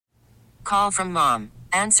call from mom.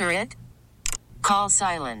 Answer it. Call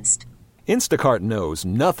silenced. Instacart knows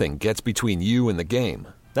nothing gets between you and the game.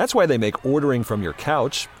 That's why they make ordering from your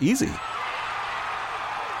couch easy.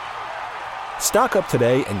 Stock up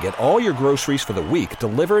today and get all your groceries for the week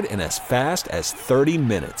delivered in as fast as 30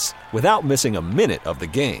 minutes without missing a minute of the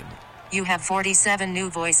game. You have 47 new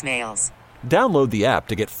voicemails. Download the app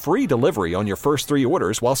to get free delivery on your first 3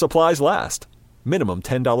 orders while supplies last. Minimum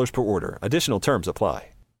 $10 per order. Additional terms apply.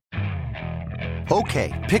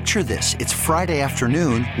 Okay, picture this. It's Friday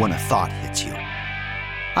afternoon when a thought hits you.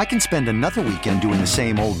 I can spend another weekend doing the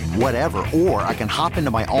same old whatever, or I can hop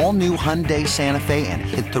into my all-new Hyundai Santa Fe and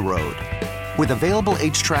hit the road. With available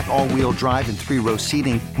H-Track all-wheel drive and 3-row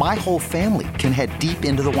seating, my whole family can head deep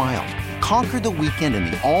into the wild. Conquer the weekend in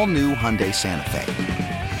the all-new Hyundai Santa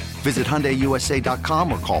Fe. Visit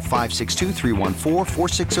HyundaiUSA.com or call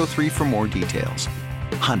 562-314-4603 for more details.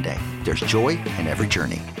 Hyundai, there's joy in every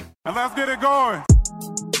journey. And let's get it going.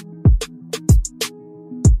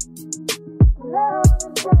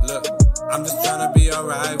 Look, I'm just trying to be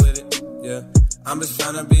alright with it. Yeah, I'm just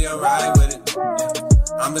trying to be alright with it. Yeah.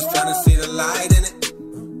 I'm just trying to see the light in it.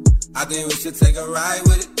 I think we should take a ride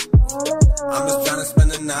with it. I'm just trying to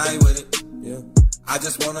spend the night with it. Yeah, I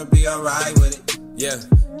just want to be alright with it. Yeah.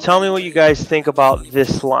 Tell me what you guys think about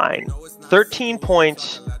this line. 13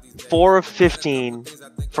 points, 4 of 15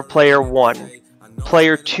 for player 1.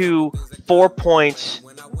 Player 2, 4 points,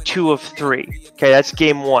 2 of 3. Okay, that's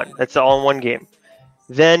game 1. That's all in one game.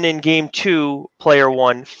 Then in game 2, player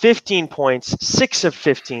 1, 15 points, 6 of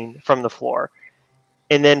 15 from the floor.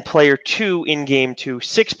 And then player 2 in game 2,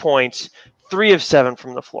 6 points, 3 of 7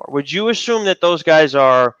 from the floor. Would you assume that those guys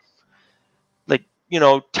are, like,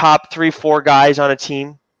 top 3-4 guys on a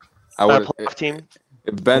team? I would. On a playoff team?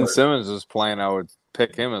 If Ben Simmons was playing, I would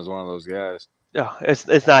pick him as one of those guys. No,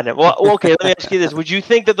 it's not him. Well, okay, let me ask you this. Would you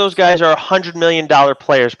think that those guys are $100 million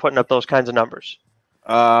players putting up those kinds of numbers?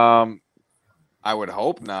 I would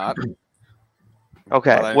hope not.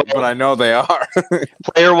 Okay. But I know they are.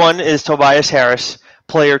 Player 1 is Tobias Harris.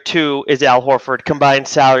 Player 2 is Al Horford. Combined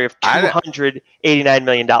salary of $289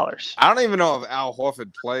 million. I don't even know if Al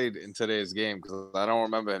Horford played in today's game because I don't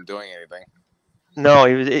remember him doing anything. No,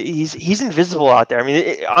 he's invisible out there. I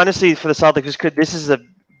mean, honestly, for the Celtics, this is a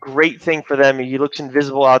great thing for them. He looks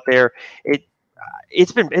invisible out there.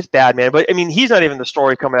 It's bad, man. But I mean, he's not even the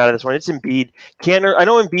story coming out of this one. It's Embiid. I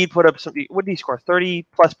know Embiid put up something. What did he score? 30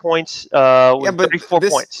 plus points. With 34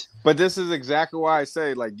 points. But this is exactly why I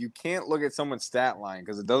say, like, you can't look at someone's stat line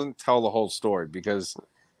because it doesn't tell the whole story. Because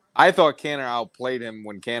I thought Kanter outplayed him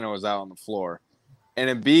when Kanter was out on the floor, and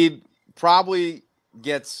Embiid probably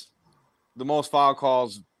gets the most foul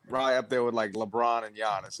calls right up there with like LeBron and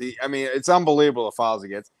Giannis. It's unbelievable the fouls he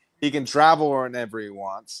gets. He can travel whenever he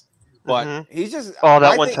wants. But he's just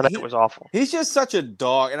that one tonight was awful. He's just such a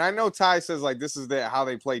dog. And I know Ty says like this is how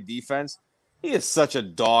they play defense. He is such a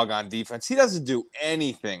dog on defense. He doesn't do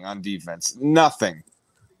anything on defense. Nothing.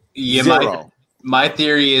 Yeah, Zero. My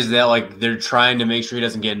theory is that like they're trying to make sure he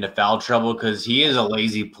doesn't get into foul trouble because he is a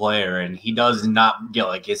lazy player and he does not get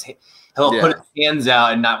like he'll put his hands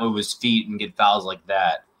out and not move his feet and get fouls like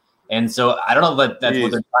that. And so I don't know if that's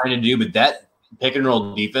what they're trying to do, but that pick and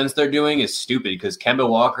roll defense they're doing is stupid because Kemba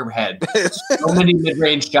Walker had so many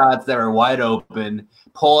mid-range shots that were wide open,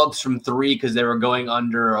 pull-ups from 3 because they were going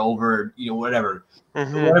under or over, whatever.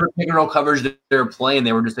 Whatever pick and roll coverage that they were playing,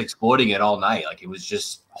 they were just exploiting it all night. Like it was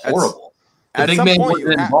just horrible. The big man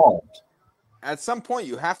wasn't involved. At some point,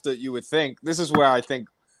 you would think, this is where I think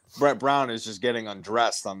Brett Brown is just getting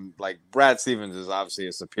undressed. Brad Stevens is obviously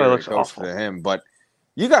a superior coach to him, but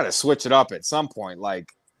you got to switch it up at some point.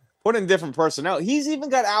 Like, put in different personnel. He's even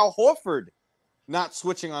got Al Horford not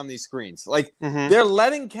switching on these screens. Like, they're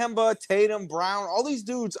letting Kemba, Tatum, Brown, all these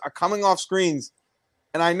dudes are coming off screens.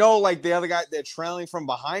 And I know, like, the other guy, they're trailing from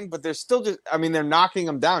behind, but they're still just – they're knocking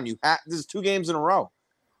them down. This is 2 games in a row.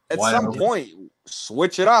 At some point,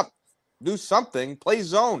 switch it up. Do something. Play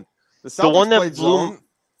zone. The Celtics played zone.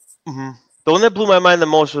 The one that blew my mind the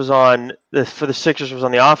most was for the Sixers was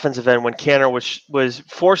on the offensive end when Kanter was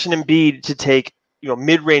forcing Embiid to take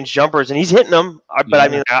mid-range jumpers, and he's hitting them. But I'm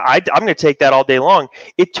going to take that all day long.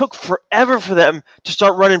 It took forever for them to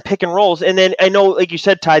start running pick and rolls, and then I know, like you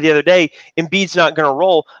said, Ty, the other day, Embiid's not going to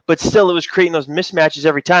roll, but still, it was creating those mismatches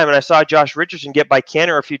every time. And I saw Josh Richardson get by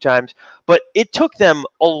Kanter a few times, but it took them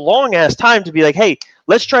a long ass time to be like, "Hey,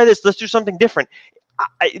 let's try this. Let's do something different."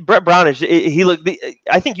 Brett Brown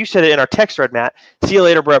I think you said it in our text thread, Matt. See you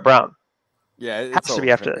later, Brett Brown. Yeah, it has to be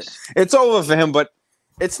after this. It's over for him, but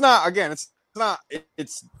it's not. Again, it's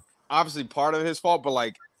obviously part of his fault. But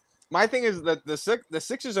like, my thing is that the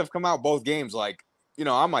Sixers have come out both games like,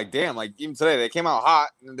 I'm like, damn, like even today they came out hot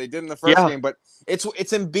and they did in the first game, but it's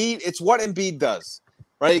Embiid. It's what Embiid does,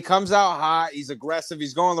 right? He comes out hot. He's aggressive.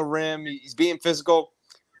 He's going to the rim. He's being physical.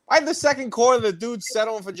 The second quarter, the dude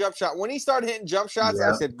settling for jump shot. When he started hitting jump shots,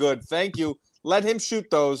 I said, good, thank you. Let him shoot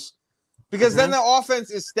those. Because then the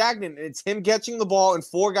offense is stagnant. It's him catching the ball and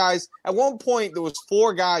 4 guys. At one point, there was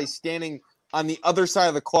 4 guys standing on the other side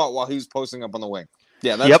of the court while he was posting up on the wing.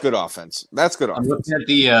 Yeah, that's good offense. That's good offense. I'm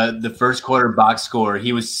looking at the first quarter box score.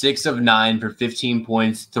 He was 6 of 9 for 15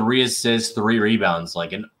 points, 3 assists, 3 rebounds.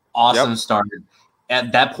 Like an awesome start.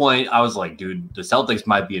 At that point, I was like, dude, the Celtics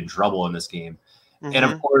might be in trouble in this game. And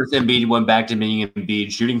of course, Embiid went back to being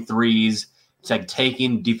Embiid, shooting threes, like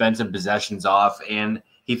taking defensive possessions off, and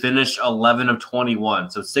he finished 11 of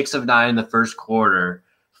 21. So 6 of 9 in the first quarter,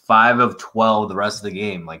 5 of 12 the rest of the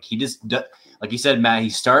game. Like he just, like you said, Matt,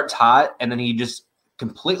 he starts hot and then he just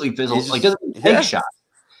completely fizzles. Like doesn't take shots.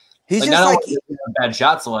 He's like, just like bad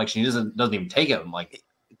shot selection. He doesn't even take it. Like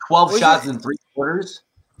 12 shots in 3 quarters.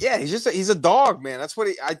 Yeah, he's a dog, man. That's what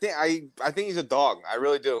I think he's a dog. I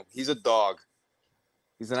really do. He's a dog.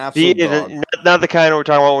 He's an absolute dog. Not the kind we're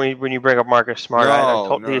talking about when you bring up Marcus Smart.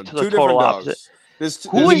 The total opposite. There's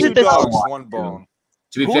Who is it that's dogs, one bone?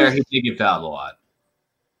 To be fair, he did get fouled a lot.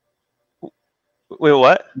 Wait,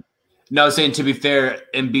 what? No, I was saying to be fair,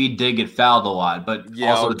 Embiid did get fouled a lot, but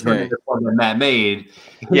also the turnover that Matt made.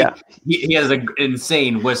 He has an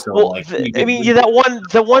insane whistle. Well,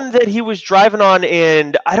 the one that he was driving on,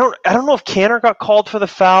 and I don't know if Canner got called for the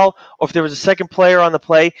foul or if there was a second player on the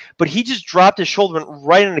play, but he just dropped his shoulder, went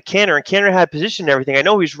right into Canner, and Canner had position and everything. I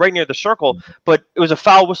know he was right near the circle, but it was a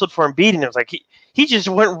foul whistled for Embiid, and it was like he just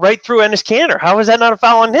went right through Enes Canner. How is that not a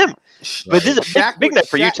foul on him? But this is a big night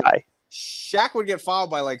for you, Ty. Shaq would get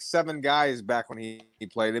fouled by like 7 guys back when he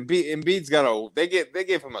played. Embiid's got they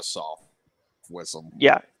gave him a soft whistle.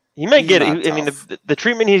 Yeah, he might get it. I mean, the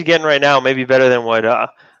treatment he's getting right now may be better than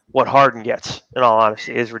what Harden gets. In all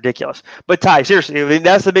honesty, is ridiculous. But Ty, seriously, I mean,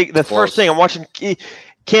 that's the first thing I'm watching.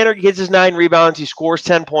 Canner gets his 9 rebounds. He scores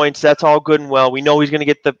 10 points. That's all good and well. We know he's going to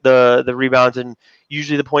get the rebounds, and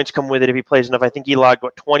usually the points come with it if he plays enough. I think he logged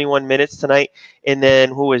 21 minutes tonight. And then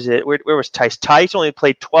who was it? Where was Tice? Tice only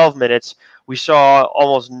played 12 minutes. We saw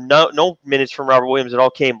almost no minutes from Robert Williams. It all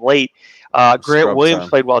came late. Grant Williams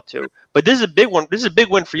played well too. But this is a big one. This is a big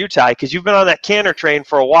win for you, Ty, because you've been on that Canner train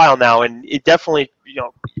for a while now, and it definitely,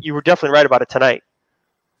 you were definitely right about it tonight.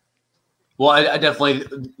 Well, I definitely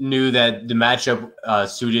knew that the matchup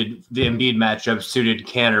the Embiid matchup suited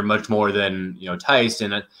Canner much more than Tice,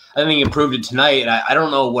 and I think he improved it tonight. And I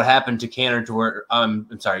don't know what happened to Canner to where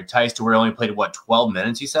Tice to where he only played 12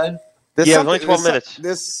 minutes. You said. Only 12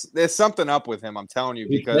 minutes. There's something up with him. I'm telling you,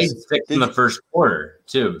 because he played 6 in the first quarter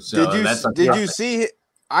too. So did you see?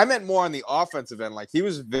 I meant more on the offensive end. Like he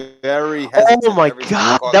was very hesitant. Oh my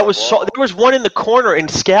God, that was so. There was one in the corner, and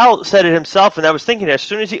Scal said it himself. And I was thinking, as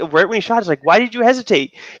soon as right when he shot, it's like, why did you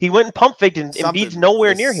hesitate? He went and pump faked, and Embiid's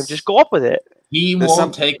nowhere near him. Just go up with it. He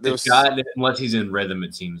won't take the shot unless he's in rhythm.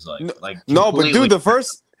 It seems like. No, but dude, the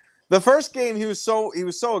first game he was so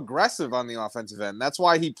aggressive on the offensive end. That's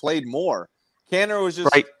why he played more. Canner was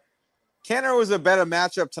just right. Canner was a better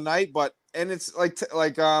matchup tonight, and it's like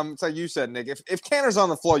you said, Nick. If Canner's on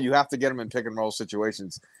the floor, you have to get him in pick and roll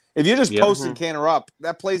situations. If you're just posting Canner up,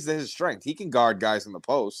 that plays to his strength. He can guard guys in the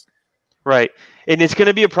post. Right. And it's going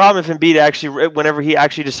to be a problem if Embiid actually, whenever he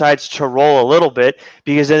actually decides to roll a little bit,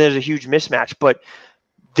 because then there's a huge mismatch. But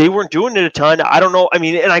they weren't doing it a ton. I don't know. I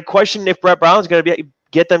mean, and I question if Brett Brown's going to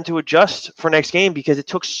get them to adjust for next game, because it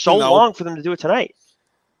took so long for them to do it tonight.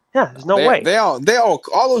 Yeah, there's no way. They all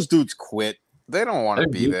those dudes quit. They don't want to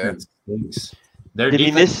be there. Their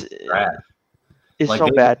defense is so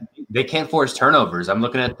bad. They can't force turnovers. I'm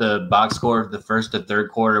looking at the box score of the first to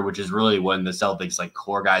third quarter, which is really when the Celtics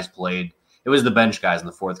core guys played. It was the bench guys in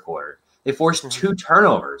the fourth quarter. They forced 2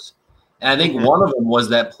 turnovers. And I think one of them was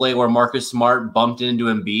that play where Marcus Smart bumped into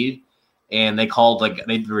Embiid, and they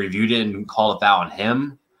they reviewed it and called a foul on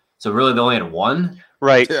him. So really they only had 1.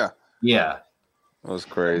 Right. Yeah. That was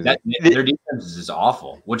crazy. Their defense is just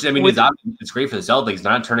awful, which, I mean, it's great for the Celtics.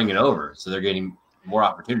 They're not turning it over, so they're getting more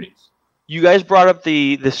opportunities. You guys brought up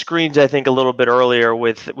the screens, I think, a little bit earlier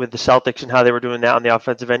with the Celtics and how they were doing that on the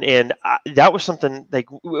offensive end. And that was something,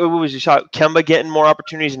 you saw Kemba getting more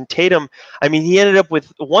opportunities, and Tatum, I mean, he ended up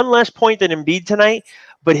with 1 less point than Embiid tonight,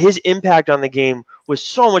 but his impact on the game was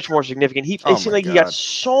so much more significant. It seemed like he got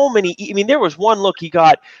so many. I mean, there was one look he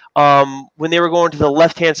got when they were going to the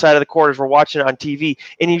left-hand side of the court as we're watching it on TV,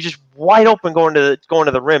 and he was just wide open going to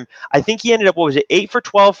the rim. I think he ended up, 8 for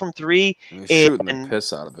 12 from 3. Shooting the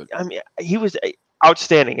piss out of it. I mean, he was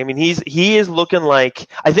outstanding. I mean, he is looking like.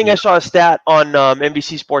 I think I saw a stat on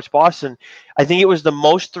NBC Sports Boston. I think it was the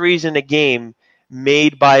most threes in a game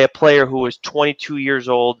made by a player who was 22 years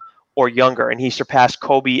old or younger, and he surpassed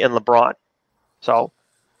Kobe and LeBron. So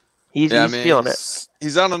he's feeling it.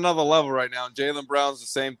 He's on another level right now. Jaylen Brown's the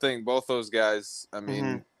same thing. Both those guys. I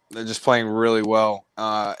mean, they're just playing really well,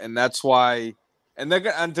 and that's why. And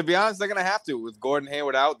to be honest, they're gonna have to with Gordon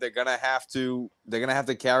Hayward out. They're gonna have to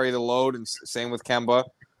carry the load, and same with Kemba.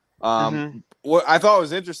 What I thought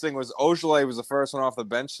was interesting was Ojale was the first one off the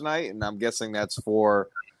bench tonight, and I'm guessing that's for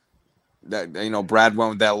that. Brad went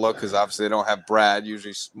with that look because obviously they don't have Brad.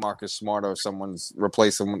 Usually Marcus Smart or someone's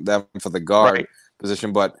replacing them for the guard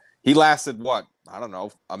position, but he lasted what? I don't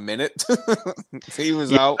know, a minute. He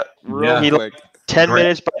was out real quick. 10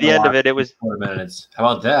 minutes by the end of it. It was 4 minutes. How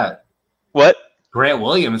about that? What? Grant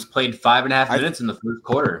Williams played 5.5 minutes in the first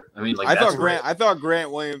quarter. I mean, I thought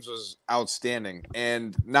Grant Williams was outstanding,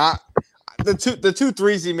 and not the two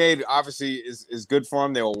threes he made. Obviously, is good for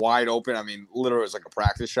him. They were wide open. I mean, literally, it was like a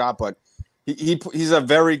practice shot. But he's a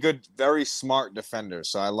very good, very smart defender.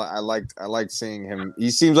 So I like seeing him.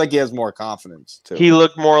 He seems like he has more confidence too. He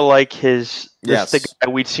looked more like the guy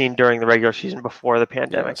we'd seen during the regular season before the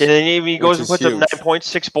pandemic. And then he goes and puts up 9 points,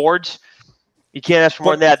 6 boards. You can't ask for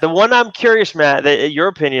more than that. The one I'm curious, Matt, your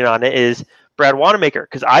opinion on it is Brad Wanamaker,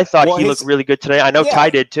 because I thought he looked really good today. I know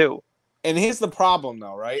Ty did too. And here's the problem,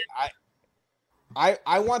 though, right?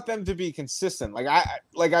 I want them to be consistent. Like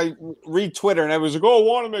I read Twitter and everyone's like, "Oh,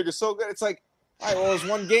 Wanamaker's so good." It's like, all right, well, it's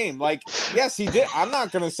one game. Like, yes, he did. I'm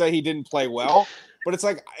not gonna say he didn't play well, but it's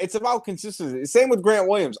like it's about consistency. Same with Grant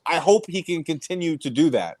Williams. I hope he can continue to do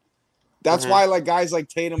that. That's why, like guys like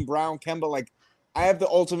Tatum, Brown, Kemba, like. I have the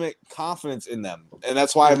ultimate confidence in them, and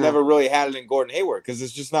that's why I've never really had it in Gordon Hayward because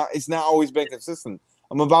it's not always been consistent.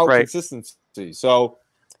 I'm about consistency. So,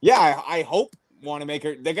 yeah, I hope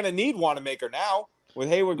Wanamaker. They're gonna need Wanamaker now with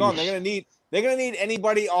Hayward gone. They're gonna need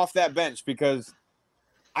anybody off that bench because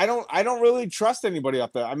I don't really trust anybody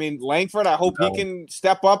up there. I mean, Langford. I hope he can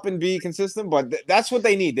step up and be consistent, but that's what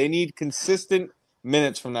they need. They need consistent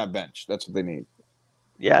minutes from that bench. That's what they need.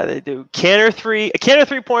 Yeah, they do. A Canner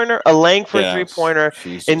 3-pointer, a Langford 3-pointer.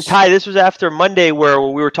 Jesus. And Ty, this was after Monday where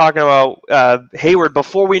we were talking about Hayward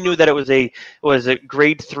before we knew that it was a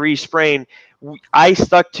grade 3 sprain. I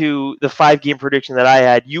stuck to the 5-game prediction that I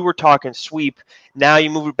had. You were talking sweep. Now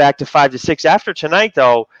you move it back to 5 to 6. After tonight,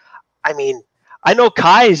 though, I mean, I know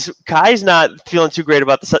Kai's not feeling too great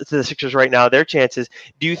about the Sixers right now. Their chances.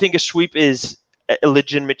 Do you think a sweep is a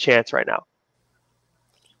legitimate chance right now?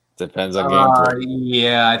 Depends on game 3.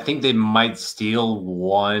 Yeah, I think they might steal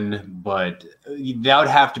one, but that would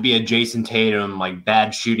have to be a Jason Tatum like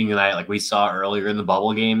bad shooting tonight, like we saw earlier in the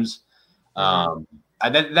bubble games.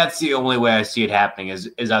 That's the only way I see it happening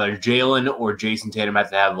is either Jalen or Jason Tatum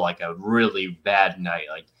have to have like a really bad night.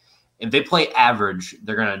 Like if they play average,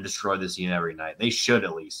 they're gonna destroy this team every night. They should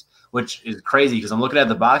at least, which is crazy because I'm looking at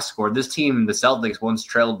the box score. This team, the Celtics, once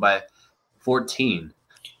trailed by 14.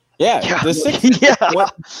 Yeah,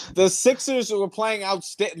 the Sixers were playing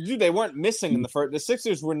outstanding. Dude, they weren't missing in the first. The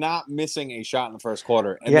Sixers were not missing a shot in the first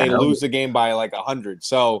quarter, and they lose the game by like 100.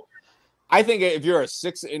 So, I think if you're a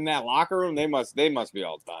 6 in that locker room, they must be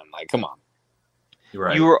all done. Like, come on. You're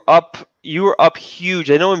right. You were up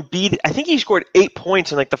huge. I know Embiid. I think he scored 8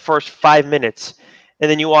 points in like the first 5 minutes,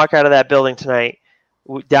 and then you walk out of that building tonight.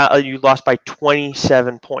 You lost by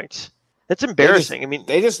 27 points. That's embarrassing.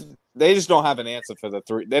 They just don't have an answer for the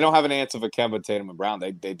 3. They don't have an answer for Kemba, Tatum, and Brown.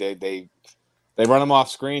 They run them off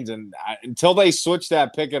screens, and until they switch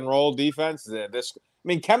that pick and roll defense,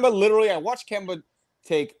 Kemba literally. I watched Kemba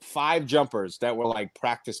take 5 jumpers that were like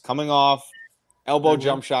practice coming off, elbow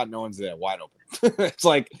jump shot. No one's there, wide open. It's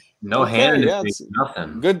like no hand,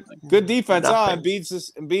 nothing. Good defense.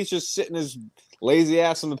 Embiid's just sitting his lazy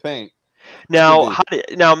ass in the paint. Now,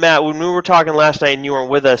 Matt, when we were talking last night and you weren't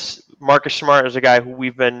with us, Marcus Smart is a guy who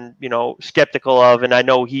we've been, skeptical of, and I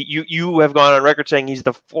know you have gone on record saying he's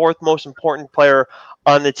the 4th most important player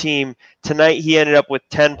on the team. Tonight, he ended up with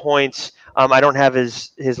 10 points. I don't have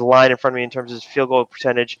his line in front of me in terms of his field goal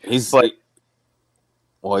percentage. He's the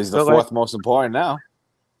 4th most important now.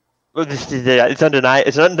 It's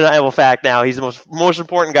an undeniable fact now. He's the most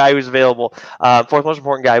important guy who's available, 4th most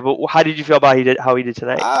important guy. But how did you feel about how he did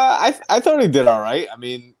tonight? I thought he did all right. I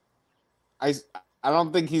mean, I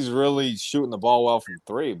don't think he's really shooting the ball well from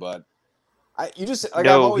 3, but I've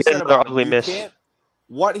always said about him,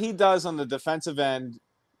 what he does on the defensive end,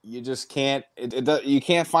 you just can't. You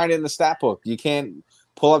can't find it in the stat book. You can't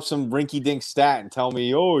pull up some rinky-dink stat and tell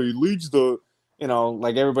me, oh, he leads the.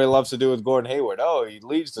 Like everybody loves to do with Gordon Hayward. Oh, he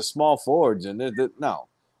leads the small forwards. And no.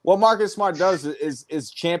 what Marcus Smart does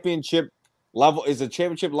is championship level, is a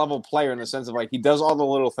championship level player in the sense of like he does all the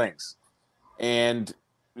little things,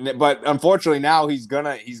 but unfortunately now he's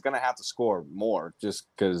gonna have to score more just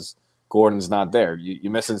because Gordon's not there.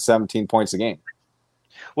 You're missing 17 points a game.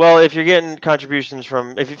 Well, if you're getting contributions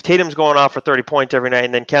from, if Tatum's going off for 30 points every night,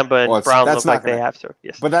 and then Kemba and Brown look like they have to,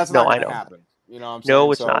 yes, but that's not going to happen. You know what I'm saying?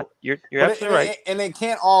 No, it's not. You're absolutely right. And it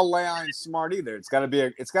can't all lay on Smart either. It's got to be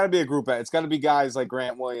a group. It's got to be guys like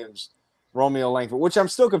Grant Williams, Romeo Langford, which I'm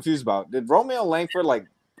still confused about. Did Romeo Langford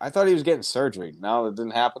I thought he was getting surgery. No, that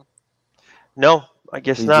didn't happen. No, I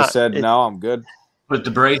guess he not. He just said, no, I'm good. Put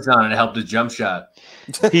the brace on and it helped his jump shot.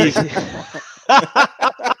 He's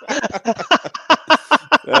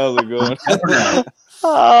that was a good one.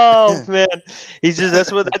 Oh man,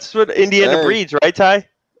 that's what Indiana breeds, right, Ty?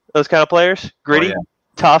 Those kind of players, gritty,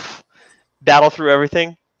 tough, battle through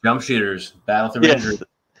everything. Jump shooters, battle through injury.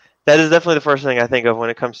 That is definitely the first thing I think of when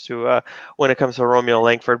it comes to Romeo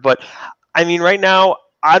Langford. But I mean, right now,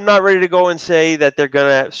 I'm not ready to go and say that they're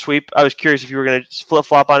gonna sweep. I was curious if you were gonna flip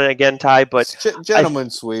flop on it again, Ty. But gentlemen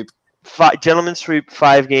sweep. Gentlemen sweep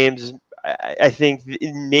 5 games. I think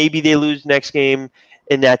maybe they lose next game.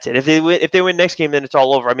 And that's it. If they win next game, then it's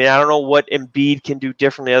all over. I mean, I don't know what Embiid can do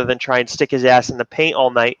differently other than try and stick his ass in the paint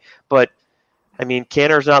all night. But I mean,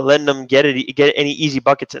 Kanter's not letting them get any easy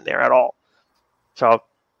buckets in there at all. So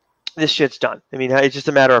this shit's done. I mean, it's just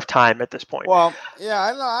a matter of time at this point. Well, yeah,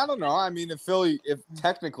 I don't know. I mean, if Philly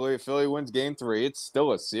wins Game 3, it's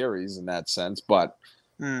still a series in that sense. But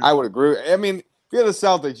I would agree. I mean, if you're the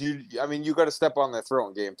Celtics, you got to step on their throat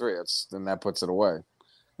in Game 3. Then that puts it away.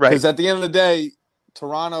 Right. Because at the end of the day,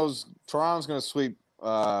 Toronto's going to sweep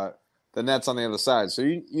the Nets on the other side. So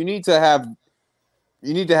you need to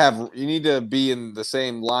be in the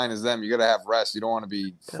same line as them. You got to have rest. You don't want to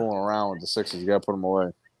be fooling around with the Sixers. You got to put them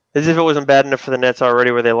away. As if it wasn't bad enough for the Nets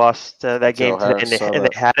already, where they lost that game today, and they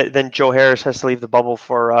had it. Then Joe Harris has to leave the bubble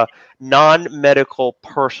for a non-medical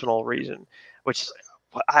personal reason, which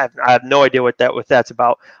I have no idea what that's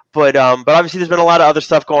about. But obviously there's been a lot of other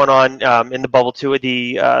stuff going on in the bubble too.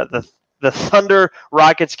 The Thunder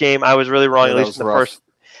Rockets game, I was really wrong, at least in the first.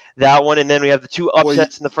 That one, and then we have the 2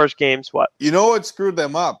 upsets in the first games. What? You know what screwed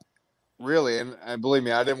them up, really? And believe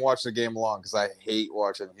me, I didn't watch the game long because I hate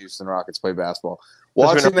watching Houston Rockets play basketball.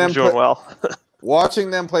 Watching them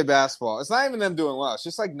play basketball, it's not even them doing well. It's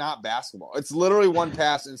just like not basketball. It's literally one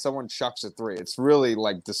pass and someone chucks a 3. It's really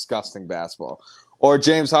like disgusting basketball. Or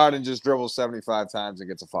James Harden just dribbles 75 times and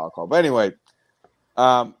gets a foul call. But anyway,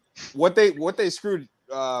 what they screwed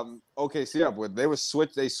OKC up with,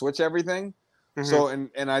 they switch everything. Mm-hmm. So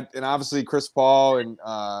and obviously Chris Paul and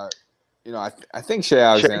I think Shai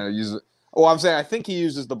Alexander uses. Oh, I'm saying I think he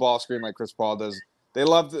uses the ball screen like Chris Paul does. They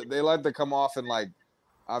love to come off and like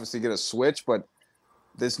obviously get a switch, but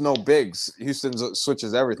there's no bigs. Houston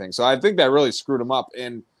switches everything, so I think that really screwed them up,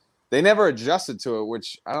 and they never adjusted to it,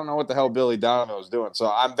 which I don't know what the hell Billy Donovan was doing. So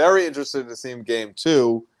I'm very interested to see him Game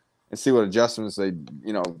 2 and see what adjustments they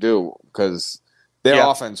do, because their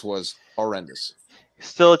offense was horrendous.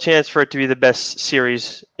 Still a chance for it to be the best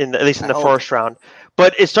series at least in the first round.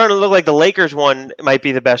 But it's starting to look like the Lakers one might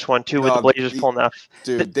be the best one too, with the Blazers pulling off.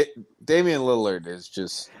 Dude, Damian Lillard is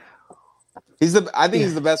just he's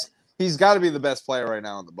the best. He's got to be the best player right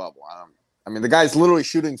now in the bubble. I mean, the guy's literally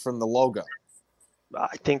shooting from the logo.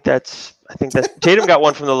 I think that's Tatum got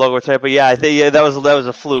one from the logo type, but I think that was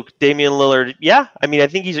a fluke. Damian Lillard, I mean, I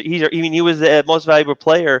think he was the most valuable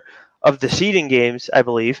player of the seeding games, I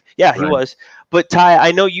believe. Yeah, he was. But Ty,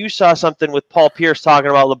 I know you saw something with Paul Pierce talking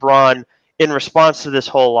about LeBron in response to this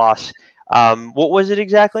whole loss. What was it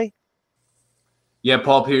exactly? Yeah,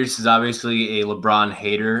 Paul Pierce is obviously a LeBron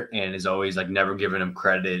hater and is always like never giving him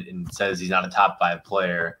credit and says he's not a top 5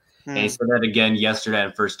 player. And he said that again yesterday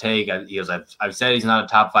on First Take. He goes, I've said he's not a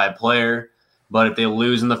top 5 player, but if they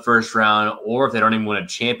lose in the first round or if they don't even win a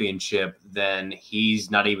championship, then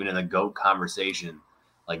he's not even in the GOAT conversation.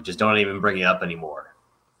 Like, just don't even bring it up anymore.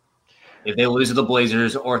 If they lose to the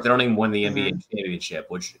Blazers or if they don't even win the NBA championship,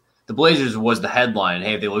 which the Blazers was the headline.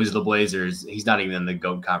 Hey, if they lose to the Blazers, he's not even in the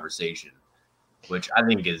GOAT conversation, which I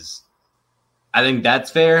think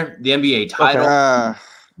that's fair. The NBA title,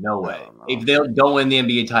 no way. If they don't win the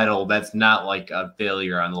NBA title, that's not like a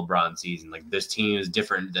failure on LeBron's season. Like, this team is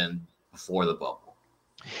different than before the bubble.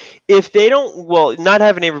 If they don't, not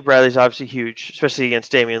having Avery Bradley is obviously huge, especially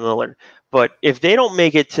against Damian Lillard. But if they don't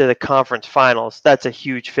make it to the conference finals, that's a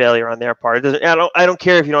huge failure on their part. I don't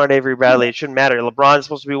care if you don't have Avery Bradley. It shouldn't matter. LeBron is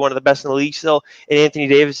supposed to be one of the best in the league still, and Anthony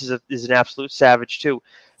Davis is an absolute savage too.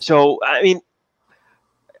 So, I mean,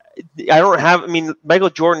 Michael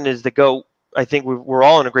Jordan is the GOAT I think we're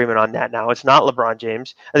all in agreement on that now. It's not LeBron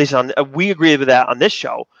James. At least we agree with that on this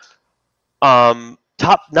show.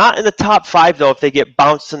 Not in the top 5 though. If they get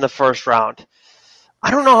bounced in the first round, I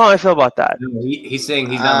don't know how I feel about that. He's saying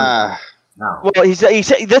he's not. No. Well, he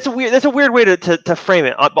said that's a weird way to frame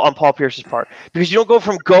it on Paul Pierce's part, because you don't go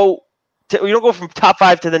from top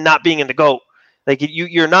 5 to then not being in the GOAT. Like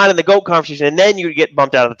you're not in the GOAT conversation, and then you get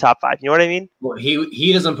bumped out of the top 5. You know what I mean? Well,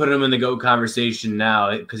 he doesn't put him in the GOAT conversation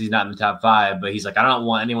now because he's not in the top 5. But he's like, I don't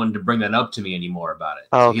want anyone to bring that up to me anymore about it.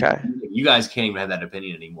 Oh, okay. You guys can't even have that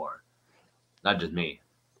opinion anymore. Not just me.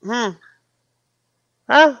 Huh?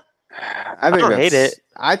 I don't hate it.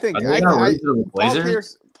 I think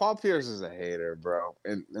Paul Pierce is a hater, bro.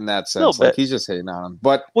 In that sense, like he's just hating on him.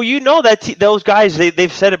 But you know that those guys,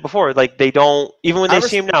 they've said it before. Like they don't, even when they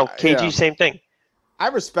see him now. KG, same thing. I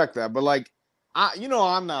respect that, but like,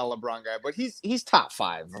 I'm not a LeBron guy, but he's top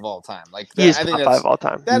 5 of all time. Like I think top 5 of all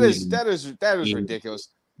time. That is ridiculous.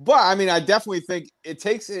 But I mean, I definitely think it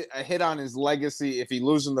takes a hit on his legacy if he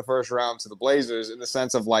loses in the first round to the Blazers, in the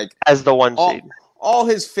sense of like as the 1 seed. All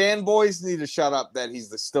his fanboys need to shut up that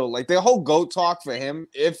he's still like the whole GOAT talk for him.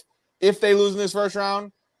 If they lose in this first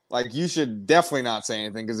round, like you should definitely not say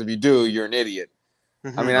anything, because if you do, you're an idiot.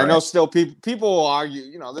 Mm-hmm, I mean, right. I know still people will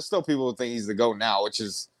argue. There's still people who think he's the GOAT now, which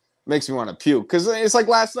makes me want to puke, because it's like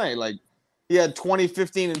last night. Like he had 20,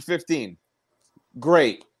 15, and 15,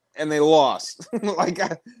 great, and they lost. Like you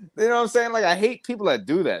know what I'm saying? Like I hate people that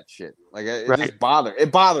do that shit. Like it just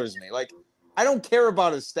bothers me. Like. I don't care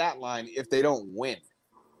about his stat line if they don't win.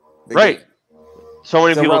 Right. Game. So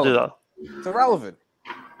many people do that. It's irrelevant.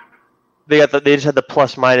 They just had the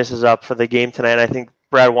plus minuses up for the game tonight. And I think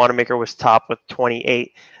Brad Wanamaker was top with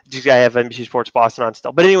 28. This guy have NBC Sports Boston on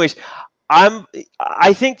still. But anyways,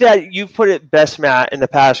 I think that you put it best, Matt, in the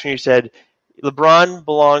past when you said LeBron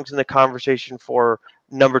belongs in the conversation for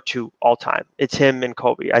number 2 all time. It's him and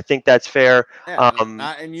Kobe. I think that's fair. Yeah,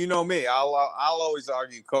 and you know me, I'll always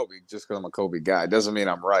argue Kobe just because I'm a Kobe guy. It doesn't mean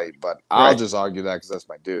I'm right, but I'll just argue that because that's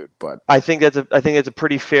my dude. But I think it's a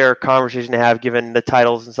pretty fair conversation to have, given the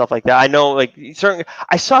titles and stuff like that. I know, like certainly,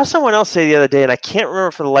 I saw someone else say the other day, and I can't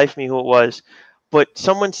remember for the life of me who it was, but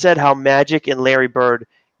someone said how Magic and Larry Bird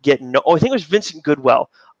get no. Oh, I think it was Vincent Goodwill,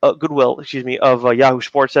 of Yahoo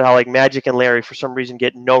Sports, said how like Magic and Larry for some reason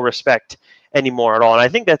get no respect anymore at all, and I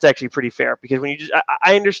think that's actually pretty fair, because when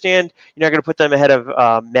I understand you're not going to put them ahead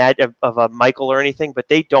of Michael or anything, but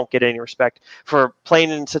they don't get any respect for playing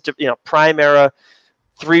in such a prime era.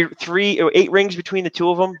 8 rings between the 2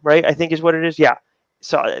 of them, right? I think is what it is. Yeah,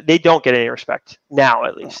 so they don't get any respect now,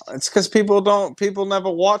 at least. It's because people never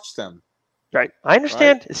watch them. Right, I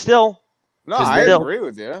understand. Right? Still. No, I agree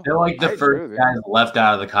with you. They're like the first guys left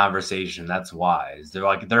out of the conversation. That's why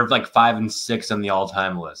they're like 5 and 6 on the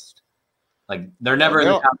all-time list. Like they're never in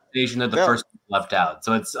the conversation that the first left out.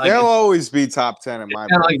 So it's like they'll always be top 10 in my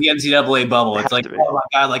kind of like the NCAA bubble. It's like, oh my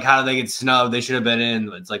god, like how did they get snubbed? They should have been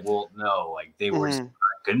in. It's like, well, no, like they were not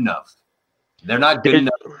good enough. They're not good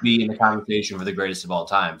enough to be in the conversation for the greatest of all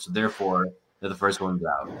time. So therefore, they're the first ones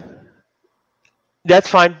out. That's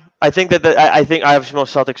fine. I think that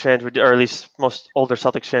most Celtics fans would, or at least most older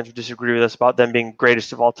Celtics fans would disagree with us about them being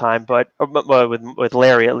greatest of all time, but with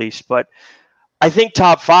Larry at least. But I think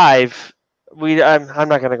top 5. I'm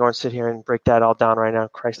not going to go and sit here and break that all down right now.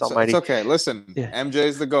 Christ Almighty. It's okay. Listen,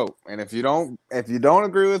 MJ's the GOAT, and if you don't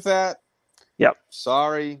agree with that,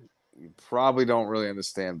 sorry, you probably don't really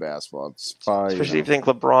understand basketball. It's probably, especially if you think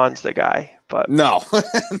LeBron's the guy. But no,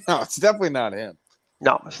 no, it's definitely not him.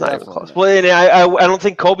 No, it's not even close. Well, and I don't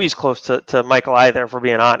think Kobe's close to Michael either, if we're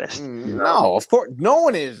being honest. No, of course, no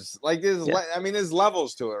one is. Like, there's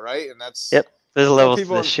levels to it, right? And that's there's levels to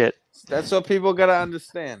this shit. That's what people got to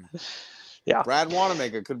understand. Yeah, Brad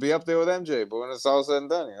Wanamaker could be up there with MJ, but when it's all said and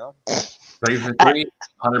done, 3 for 3,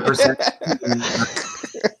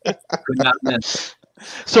 100%. Could not miss.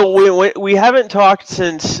 So we haven't talked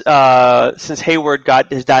since Hayward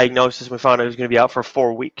got his diagnosis. We found out he was going to be out for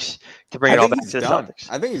 4 weeks to bring it all back to the Celtics.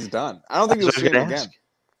 I think he's done. I don't think he'll see it again.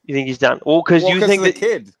 You think he's done? Well, because you think the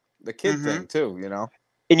kid thing too,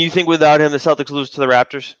 And you think without him, the Celtics lose to the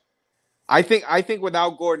Raptors? I think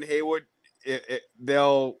without Gordon Hayward,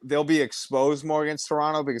 they'll be exposed more against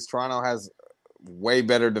Toronto, because Toronto has way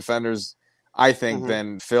better defenders, I think,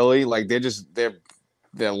 than Philly. Like they're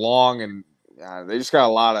long, and they just got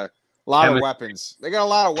a lot of weapons. They got a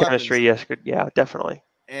lot of chemistry. weapons. Yes, yeah, definitely.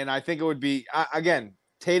 And I think it would be again,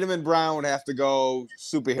 Tatum and Brown would have to go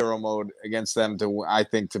superhero mode against them to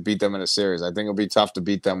beat them in a series. I think it'll be tough to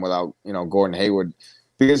beat them without Gordon Hayward,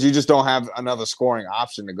 because you just don't have another scoring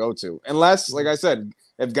option to go to, unless, like I said,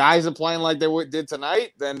 If guys are playing like they did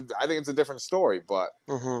tonight, then I think it's a different story. But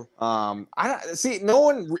I don't see no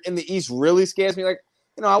one in the East really scares me. Like,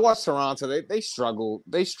 I watched Toronto. They struggled.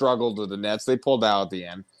 They struggled with the Nets. They pulled out at the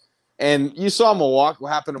end. And you saw Milwaukee.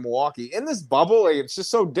 What happened to Milwaukee in this bubble? Like, it's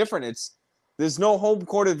just so different. There's no home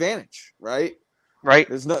court advantage, right? Right.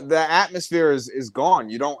 The atmosphere is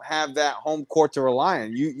gone. You don't have that home court to rely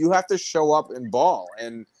on. You have to show up and ball,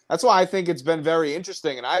 and that's why I think it's been very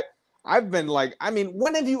interesting. And I've been like,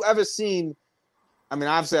 when have you ever seen?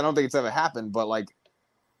 Obviously, I don't think it's ever happened, but like,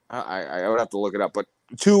 I would have to look it up. But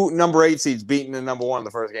 2 number 8 seeds beating the number 1 in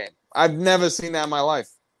the first game. I've never seen that in my life.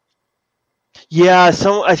 Yeah,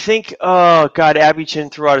 so I think, Abby Chin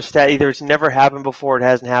threw out a stat. Either it's never happened before, it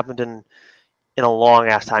hasn't happened in a long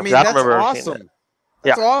ass time. I don't remember ever seeing that.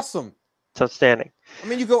 That's awesome. It's outstanding.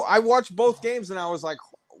 I watched both games and I was like,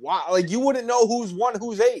 wow, like you wouldn't know who's 1,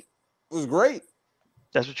 who's 8. It was great.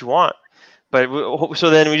 That's what you want. But so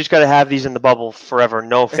then we just got to have these in the bubble forever.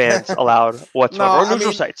 No fans allowed whatsoever. Or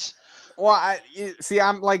neutral sites. Well,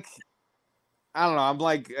 I'm like, I don't know. I'm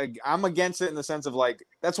like, I'm against it in the sense of like,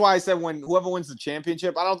 that's why I said when whoever wins the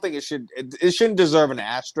championship, I don't think it shouldn't deserve an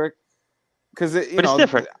asterisk because it's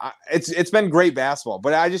different. It's been great basketball,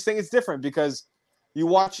 but I just think it's different because you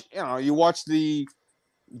watch the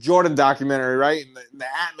Jordan documentary, right? And the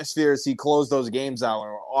atmospheres he closed those games out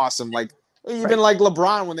are awesome. Like even like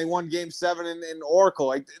LeBron when they won Game 7 in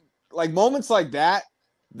Oracle, like moments like that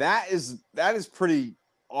is pretty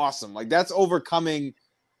awesome. Like that's overcoming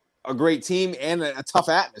a great team and a tough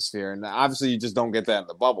atmosphere, and obviously you just don't get that in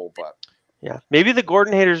the bubble. But yeah, maybe the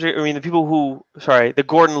Gordon haters. The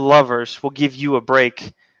Gordon lovers will give you a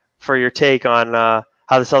break for your take on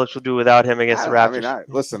how the Celtics will do without him against the Raptors.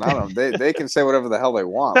 Listen, I don't know. They can say whatever the hell they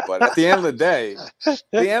want, but at the end of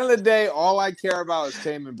the day, all I care about is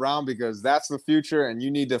Tatum Brown because that's the future, and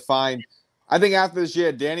you need to find. I think after this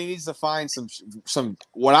year, Danny needs to find some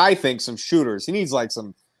what I think some shooters. He needs like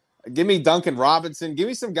some. Give me Duncan Robinson. Give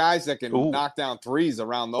me some guys that can knock down threes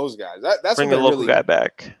around those guys. That's bring the local guy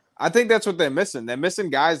back. I think that's what they're missing. They're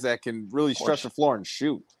missing guys that can really stretch the floor and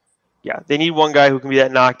shoot. Yeah, they need one guy who can be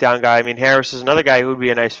that knockdown guy. Harris is another guy who would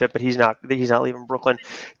be a nice fit, but he's not leaving Brooklyn.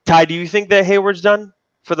 Ty, do you think that Hayward's done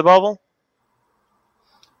for the bubble?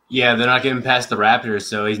 Yeah, they're not getting past the Raptors,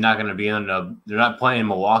 so he's not going to be they're not playing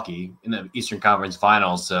Milwaukee in the Eastern Conference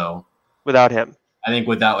Finals. So without him, I think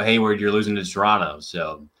without Hayward, you're losing to Toronto.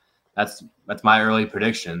 So that's my early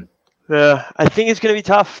prediction. I think it's going to be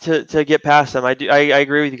tough to get past them. I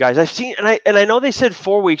agree with you guys. I've seen and I know they said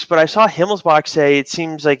 4 weeks, but I saw Himmelsbach say it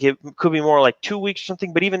seems like it could be more like 2 weeks or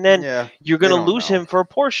something. But even then, you're going to lose him for a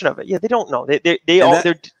portion of it. Yeah, they don't know. The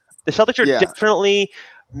Celtics are definitely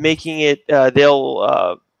making it.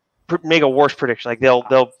 They'll make a worse prediction. Like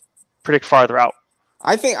they'll predict farther out.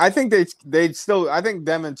 I think they'd still. I think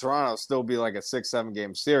them and Toronto still be like a 6-7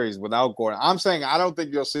 game series without Gordon. I'm saying I don't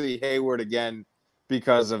think you'll see Hayward again.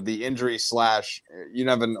 Because of the injury / you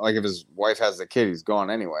never like if his wife has the kid, he's gone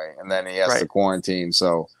anyway, and then he has to quarantine.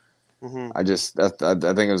 So I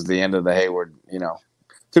think it was the end of the Hayward.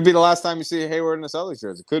 Could be the last time you see Hayward in the Celtics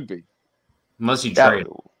jersey. It could be, unless you trade.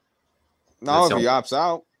 No, if he opts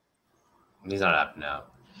out, he's not opting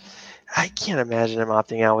out. I can't imagine him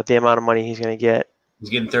opting out with the amount of money he's going to get. He's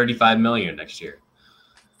getting $35 million next year.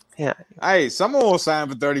 Yeah. Hey, someone will sign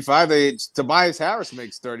for 35. Tobias Harris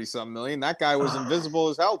makes 30-something million. That guy was invisible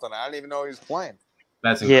as hell tonight. I didn't even know he was playing.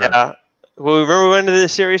 That's incredible. Yeah. Well, remember we went into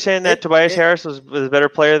this series saying that Tobias Harris was a better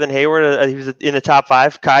player than Hayward. He was in the top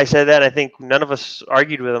 5. Kai said that. I think none of us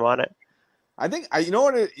argued with him on it. I think you know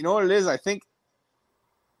what it is. I think.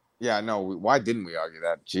 Yeah. No. Why didn't we argue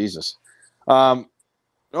that? Jesus.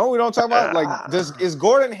 No, we don't talk about does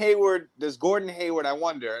Gordon Hayward, I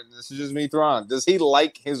wonder, and this is just me throwing, does he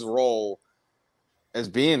like his role as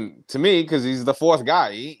being, to me, because he's the 4th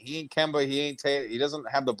guy. He ain't Kemba, he doesn't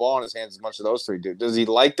have the ball in his hands as much as those 3 do. Does he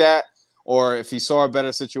like that? Or if he saw a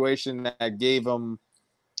better situation that gave him,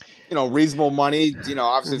 reasonable money,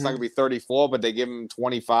 obviously it's not gonna be 34, but they give him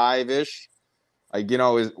 25-ish. Like,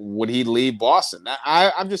 would he leave Boston?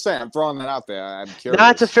 I'm just saying. I'm throwing that out there. I'm curious. No,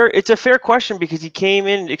 it's a fair question because he came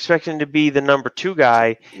in expecting to be the number 2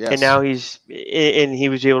 guy, and now he was going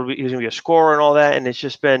to be a scorer and all that, and it's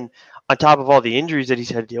just been on top of all the injuries that he's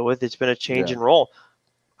had to deal with. It's been a change in role.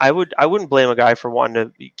 I wouldn't blame a guy for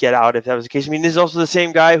wanting to get out if that was the case. This is also the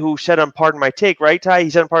same guy who said on Pardon My Take, right, Ty? He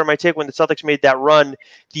said on Pardon My Take when the Celtics made that run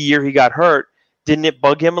the year he got hurt. Didn't it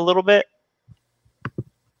bug him a little bit?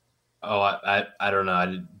 Oh, I don't know.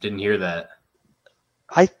 I didn't hear that.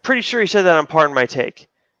 I'm pretty sure he said that on Pardon My Take.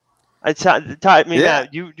 Ty,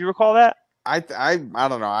 Matt, you recall that? I don't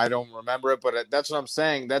know. I don't remember it, but that's what I'm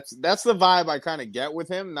saying. That's the vibe I kind of get with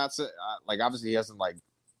him. That's like obviously he hasn't like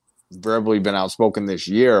verbally been outspoken this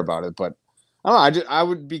year about it, but I don't know. I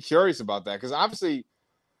would be curious about that because obviously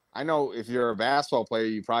I know if you're a basketball player,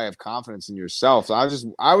 you probably have confidence in yourself. So I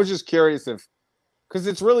was just curious if because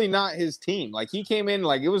it's really not his team. Like he came in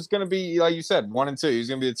like it was going to be like you said 1 and 2. He's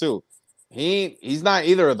going to be the 2. He's not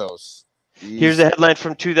either of those. Here's a headline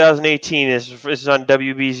from 2018. This is on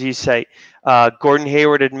WBZ's site. Gordon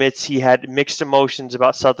Hayward admits he had mixed emotions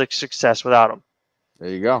about Celtics' success without him. There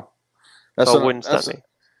you go. That's what I'm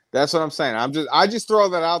saying. I just throw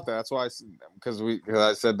that out there. That's why because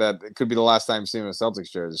I said that it could be the last time seeing a Celtics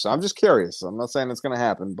jersey. So I'm just curious. I'm not saying it's going to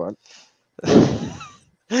happen, but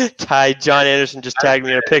John Anderson just tagged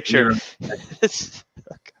me in a picture.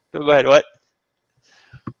 Go ahead. What?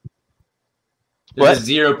 There's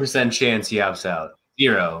a 0% chance he opts out.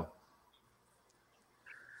 0.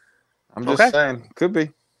 I'm just saying. Could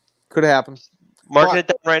be. Could happen. Marking it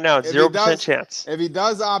down right now. 0% chance. If he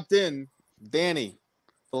does opt in, Danny,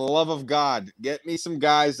 for the love of God, get me some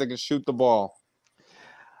guys that can shoot the ball.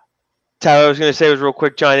 Tyler, I was going to say was real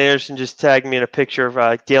quick. John Anderson just tagged me in a picture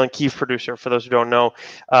of Dale and Keefe producer. For those who don't know,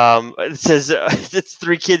 it says it's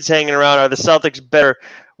 3 kids hanging around. Are the Celtics better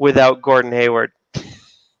without Gordon Hayward?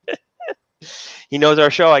 He knows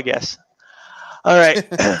our show, I guess. All right.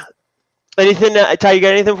 Anything, Ty? You got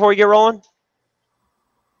anything before we get rolling?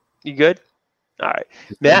 You good? All right,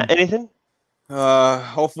 Matt. Anything?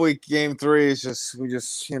 Hopefully, Game 3 is we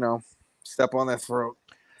step on their throat.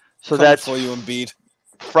 So that's for you, Embiid.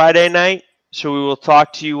 Friday night. So we will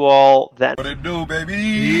talk to you all then. What it do, baby?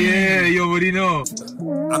 Yeah, you already know.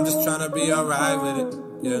 I'm just trying to be alright with it.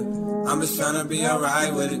 Yeah, I'm just trying to be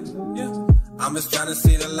alright with it. Yeah, I'm just trying to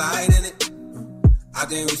see the light in it. I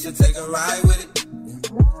think we should take a ride with it.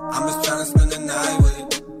 I'm just trying to spend the night with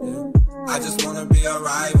it. Yeah. I just want to be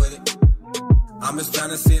alright with it. I'm just trying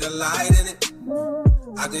to see the light in it.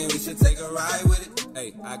 I think we should take a ride with it.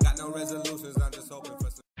 Hey, I got no resolutions. I'm just hoping for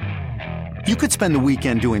some. You could spend the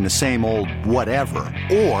weekend doing the same old whatever,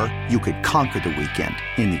 or you could conquer the weekend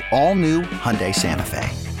in the all-new Hyundai Santa Fe.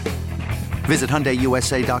 Visit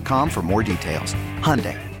HyundaiUSA.com for more details.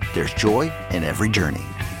 Hyundai, there's joy in every journey.